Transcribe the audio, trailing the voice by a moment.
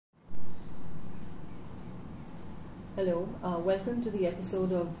Hello, welcome to the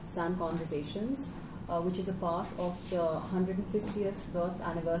episode of SAM Conversations, which is a part of the 150th birth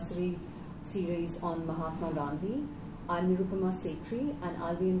anniversary series on Mahatma Gandhi. I'm Nirupama Sekhri, and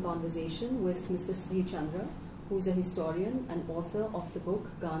I'll be in conversation with Mr. Sudhir Chandra, who is a historian and author of the book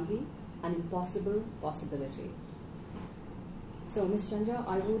Gandhi, An Impossible Possibility. So, Ms. Chandra,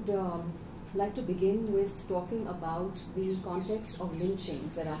 I would like to begin with talking about the context of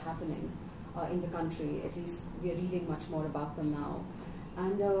lynchings that are happening in the country. At least we are reading much more about them now.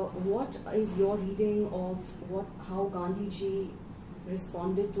 And what is your reading of how Gandhiji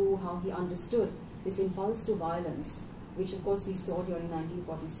responded to, how he understood this impulse to violence, which of course we saw during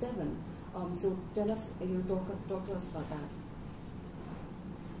 1947. So tell us, talk to us about that.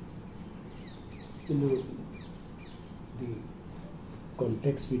 You know, the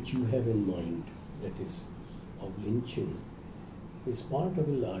context which you have in mind, that is of lynching, is part of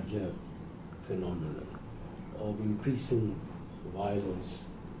a larger phenomenon of increasing violence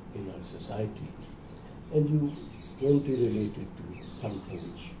in our society, and you want to relate it to something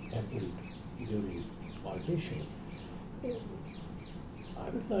which happened during partition. I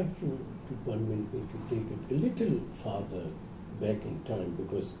would like you to permit me to take it a little farther back in time,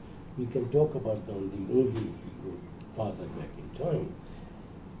 because we can talk about Gandhi only if we go farther back in time.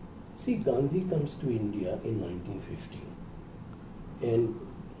 See, Gandhi comes to India in 1915 and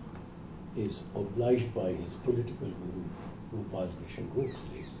is obliged by his political guru, Gopal Krishna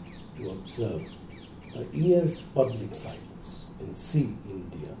Gokhale, to observe a year's public silence and see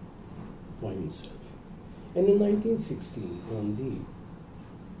India for himself. And in 1916, Gandhi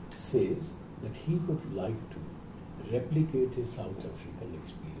says that he would like to replicate his South African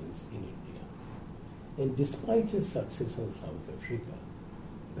experience in India. And despite his success in South Africa,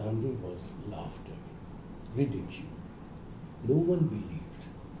 Gandhi was laughed at, ridiculed. No one believed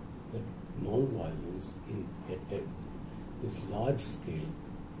that non-violence at this large scale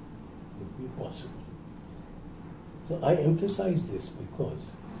would be possible. So I emphasize this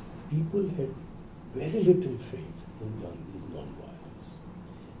because people had very little faith in Gandhi's non-violence.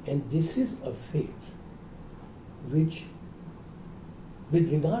 And this is a faith which,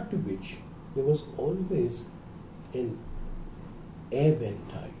 with regard to which there was always an ebb and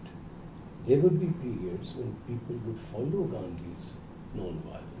tide. There would be periods when people would follow Gandhi's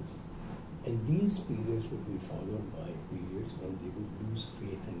non-violence, and these periods would be followed by periods when they would lose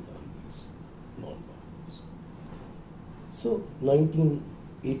faith in Gandhi's non-violence. So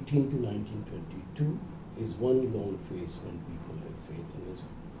 1918 to 1922 is one long phase when people have faith in his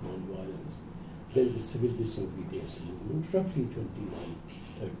non-violence. Then the civil disobedience movement, roughly 29,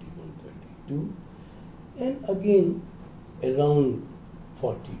 31, 32, and again around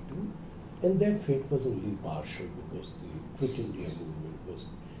 42, and that faith was only partial because the Quit India movement was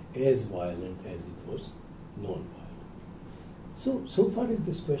as violent as it was non-violent. So far as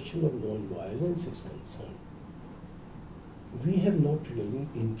this question of non-violence is concerned, we have not really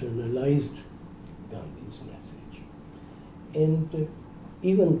internalized Gandhi's message. And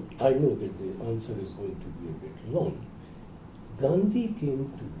even, I know that the answer is going to be a bit long, Gandhi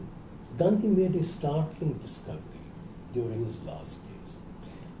made a startling discovery during his last days.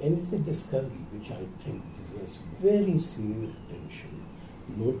 And it's a discovery which I think deserves very serious attention,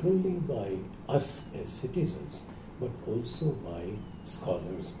 not only by us as citizens, but also by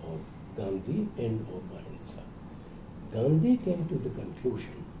scholars of Gandhi and of Ahimsa. Gandhi came to the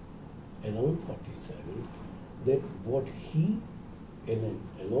conclusion around 47 that what he, and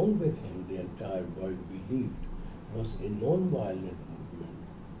along with him the entire world believed was a non-violent movement,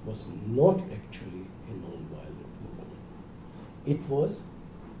 was not actually a non-violent movement. It was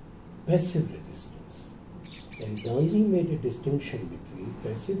passive resistance. And Gandhi made a distinction between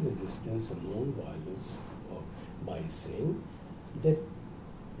passive resistance and non-violence by saying that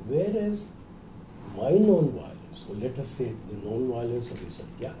whereas my non-violence, or let us say the non-violence of a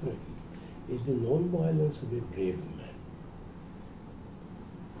Satyagrahi, is the non-violence of a brave man,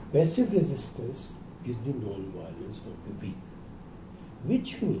 passive resistance is the non-violence of the weak,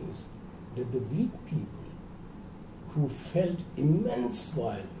 which means that the weak people who felt immense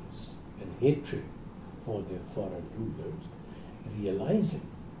violence and hatred for their foreign rulers, realizing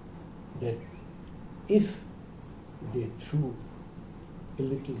that if they threw a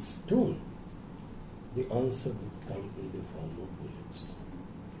little stone, the answer would come in the form of bullets.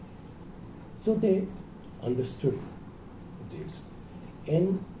 So they understood this,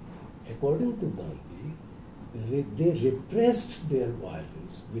 and according to Gandhi, they repressed their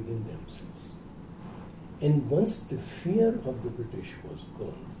violence within themselves. And once the fear of the British was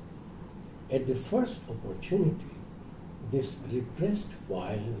gone, at the first opportunity, this repressed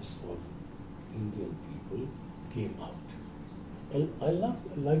violence of Indian people came out. And I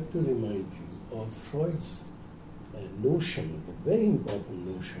like to remind you of Freud's notion, the very important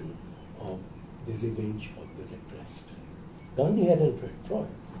notion of the revenge of the repressed. Gandhi hadn't read Freud,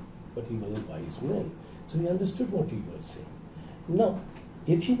 but he was a wise man, so he understood what he was saying. Now,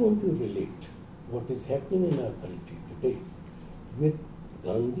 if you want to relate what is happening in our country today with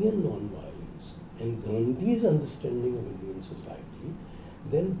Gandhian nonviolence and Gandhi's understanding of Indian society,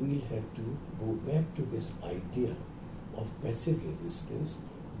 then we'll have to go back to this idea of passive resistance,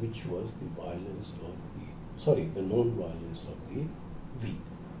 which was the the non-violence of the weak.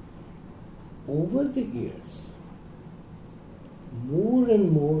 Over the years, more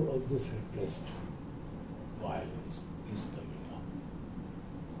and more of this repressed violence is coming up.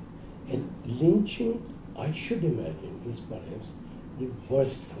 And lynching, I should imagine, is perhaps the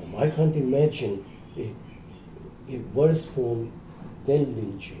worst form. I can't imagine a worse form than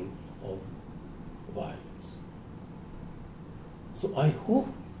lynching of violence. So I hope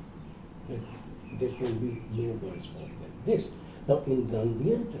that there can be no worse form than this. Now, in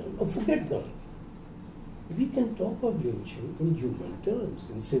Gandhian terms, forget Gandhi. We can talk of lynching in human terms,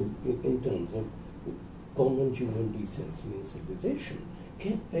 in terms of common human decency and civilization.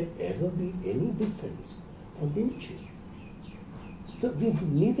 Can there ever be any defense for lynching? So we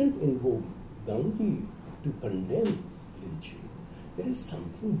needn't invoke Gandhi to condemn lynching. There is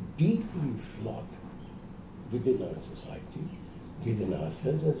something deeply flawed within our society, within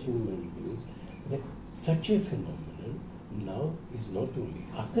ourselves as human beings, that such a phenomenon now is not only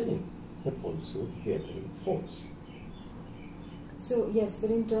occurring, but also gathering force. So yes,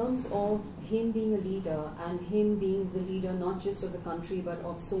 but in terms of him being a leader and him being the leader not just of the country but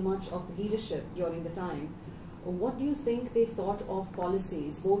of so much of the leadership during the time, what do you think they thought of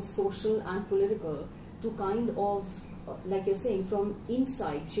policies, both social and political, to kind of, like you're saying, from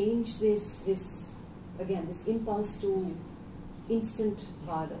inside change this impulse to instant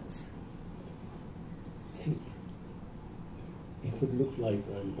violence? See, it would look like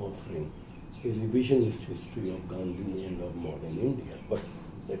I'm offering a revisionist history of Gandhi and of modern India, but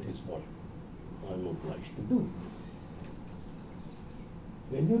that is what I'm obliged to do.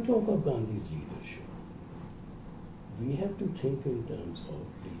 When you talk of Gandhi's leadership, we have to think in terms of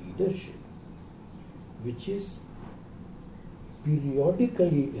a leadership which is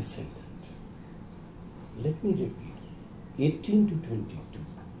periodically ascendant. Let me repeat, 18 to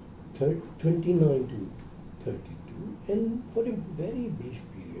 22, 29 to 32, and for a very brief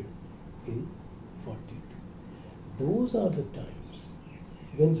period in 42. Those are the times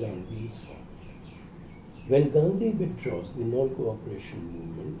when Gandhi is formed. When Gandhi withdraws the non-cooperation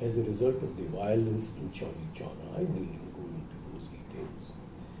movement as a result of the violence in Chauri Chaura, I needn't go into those details.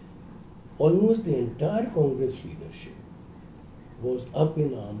 Almost the entire Congress leadership was up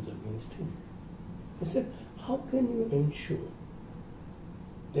in arms against him. He said, how can you ensure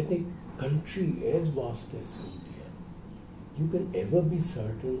that a country as vast as India, you can ever be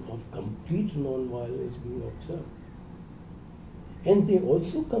certain of complete non-violence being observed? And they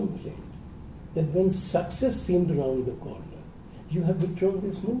also complained that when success seemed around the corner, you have withdrawn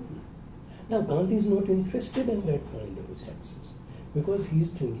this movement. Now, Gandhi is not interested in that kind of a success because he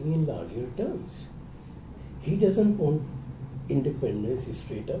is thinking in larger terms. He doesn't want independence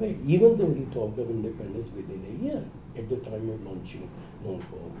straight away, even though he talked of independence within a year at the time of launching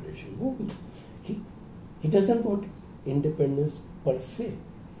non-cooperation movement. He doesn't want independence per se.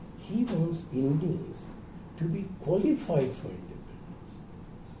 He wants Indians to be qualified for independence.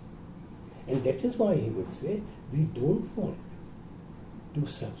 And that is why he would say, we don't want to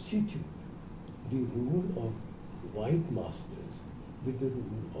substitute the rule of white masters with the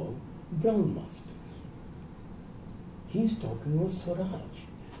rule of brown masters. He is talking of Swaraj.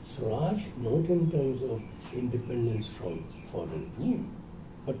 Swaraj not in terms of independence from foreign rule,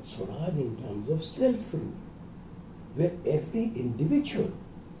 but Swaraj in terms of self-rule, where every individual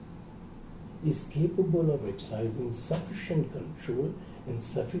is capable of exercising sufficient control and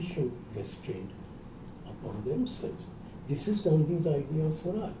sufficient restraint upon themselves. This is Gandhi's idea of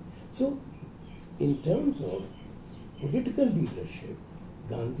Swaraj. So, in terms of political leadership,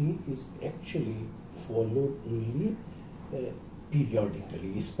 Gandhi is actually followed only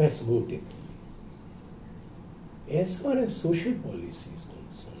periodically, spasmodically. As far as social policy is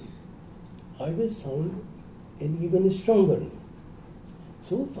concerned, I will sound an even stronger note.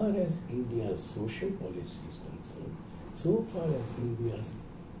 So far as India's social policy is concerned, so far as India's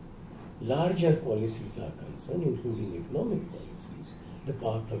larger policies are concerned, including economic policies, the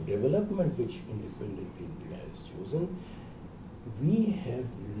path of development which independent India has chosen, we have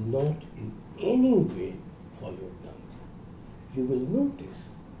not in any way followed Gandhi. You will notice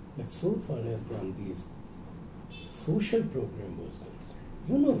that so far as Gandhi's social program was concerned,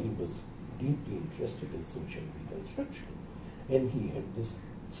 you know, he was deeply interested in social reconstruction, and he had this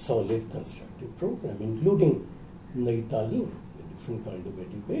solid constructive program, including Nai Talim, a different kind of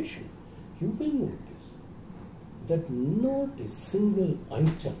education. You will notice that not a single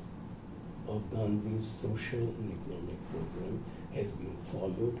item of Gandhi's social and economic program has been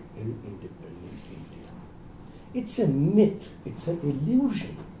followed in independent India. It's a myth, it's an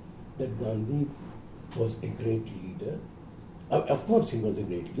illusion that Gandhi was a great leader. Of course he was a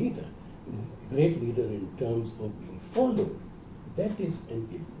great leader in terms of being followed. That is an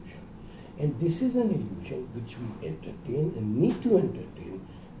illusion. And this is an illusion which we entertain and need to entertain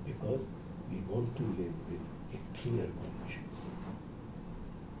because we want to live with a clear conscience.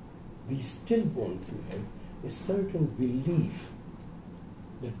 We still want to have a certain belief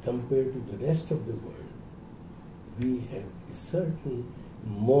that compared to the rest of the world, we have a certain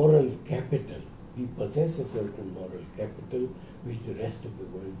moral capital. We possess a certain moral capital which the rest of the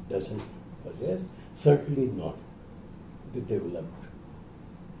world doesn't possess, certainly not the developed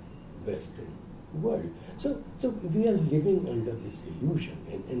Western world. So we are living under this illusion,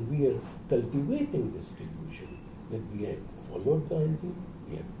 and we are cultivating this illusion that we have followed Gandhi.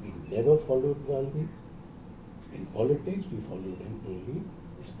 We never followed Gandhi. In politics, we followed him only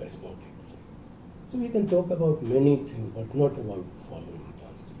spasmodically. So we can talk about many things, but not about following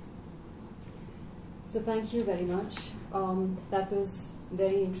Gandhi. So thank you very much. That was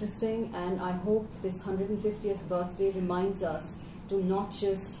very interesting, and I hope this 150th birthday reminds us to not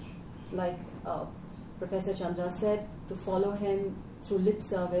just, like Professor Chandra said, to follow him through lip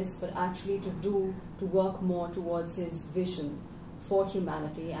service, but actually to work more towards his vision for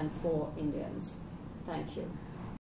humanity and for Indians. Thank you.